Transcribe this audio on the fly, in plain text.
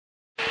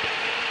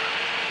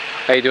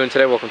How you doing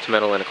today? Welcome to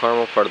Meadowland of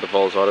Carmel, part of the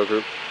Vols Auto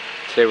Group.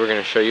 Today we're going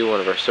to show you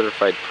one of our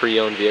certified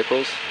pre-owned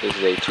vehicles. This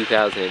is a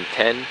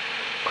 2010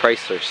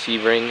 Chrysler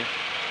Sebring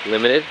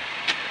Limited.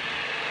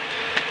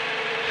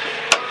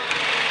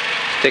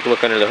 Let's take a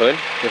look under the hood.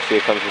 You'll see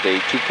it comes with a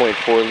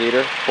 2.4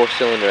 liter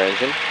 4-cylinder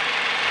engine.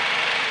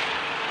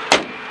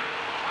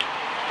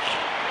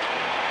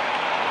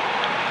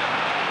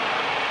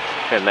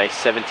 Got nice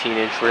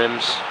 17-inch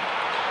rims,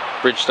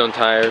 Bridgestone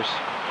tires.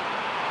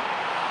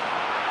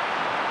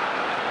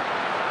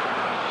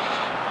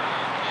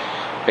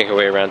 Make our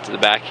way around to the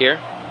back here.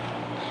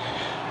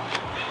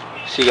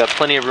 So you got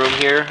plenty of room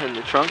here in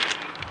the trunk.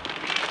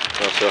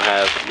 You also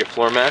have your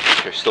floor mats,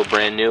 which are still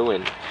brand new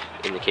and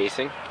in the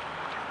casing.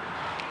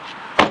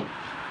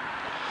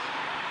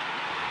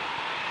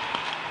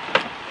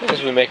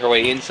 As we make our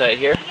way inside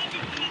here,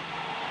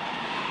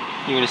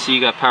 you're going to see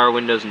you got power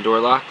windows and door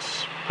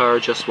locks, power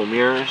adjustable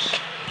mirrors,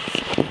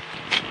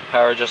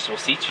 power adjustable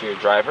seats for your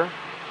driver.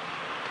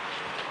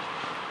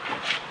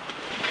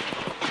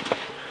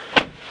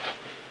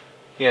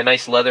 Yeah,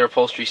 nice leather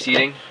upholstery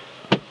seating.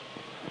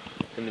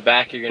 In the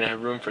back you're going to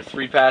have room for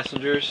 3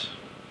 passengers.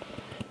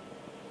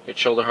 Get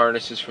shoulder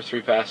harnesses for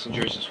 3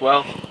 passengers as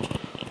well.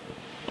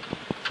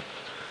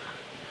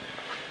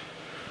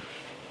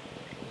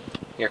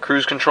 You got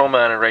cruise control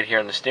mounted right here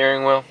on the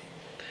steering wheel.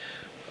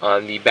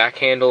 On the back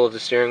handle of the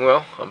steering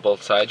wheel, on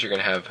both sides, you're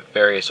going to have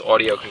various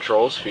audio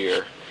controls for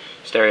your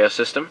stereo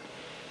system.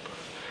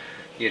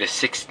 You get a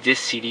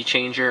 6-disc CD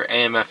changer,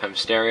 AM/FM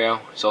stereo.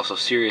 It's also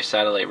Sirius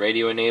satellite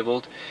radio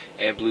enabled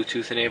and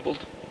Bluetooth enabled.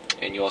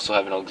 And you also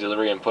have an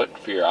auxiliary input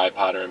for your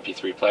iPod or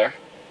MP3 player.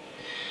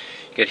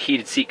 You get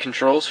heated seat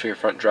controls for your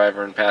front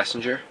driver and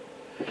passenger.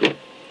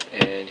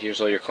 And here's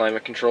all your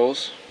climate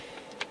controls,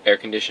 air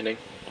conditioning,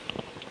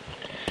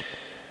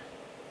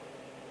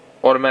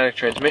 automatic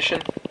transmission.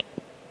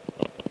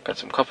 Got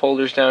some cup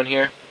holders down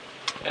here.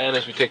 And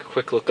as we take a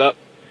quick look up,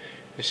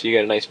 you see you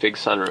got a nice big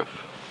sunroof.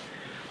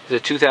 It's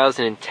a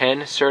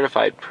 2010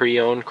 certified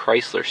pre-owned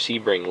Chrysler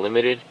Sebring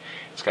Limited.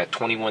 It's got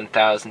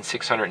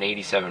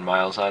 21,687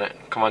 miles on it.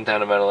 Come on down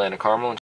to Meadowland of Carmel and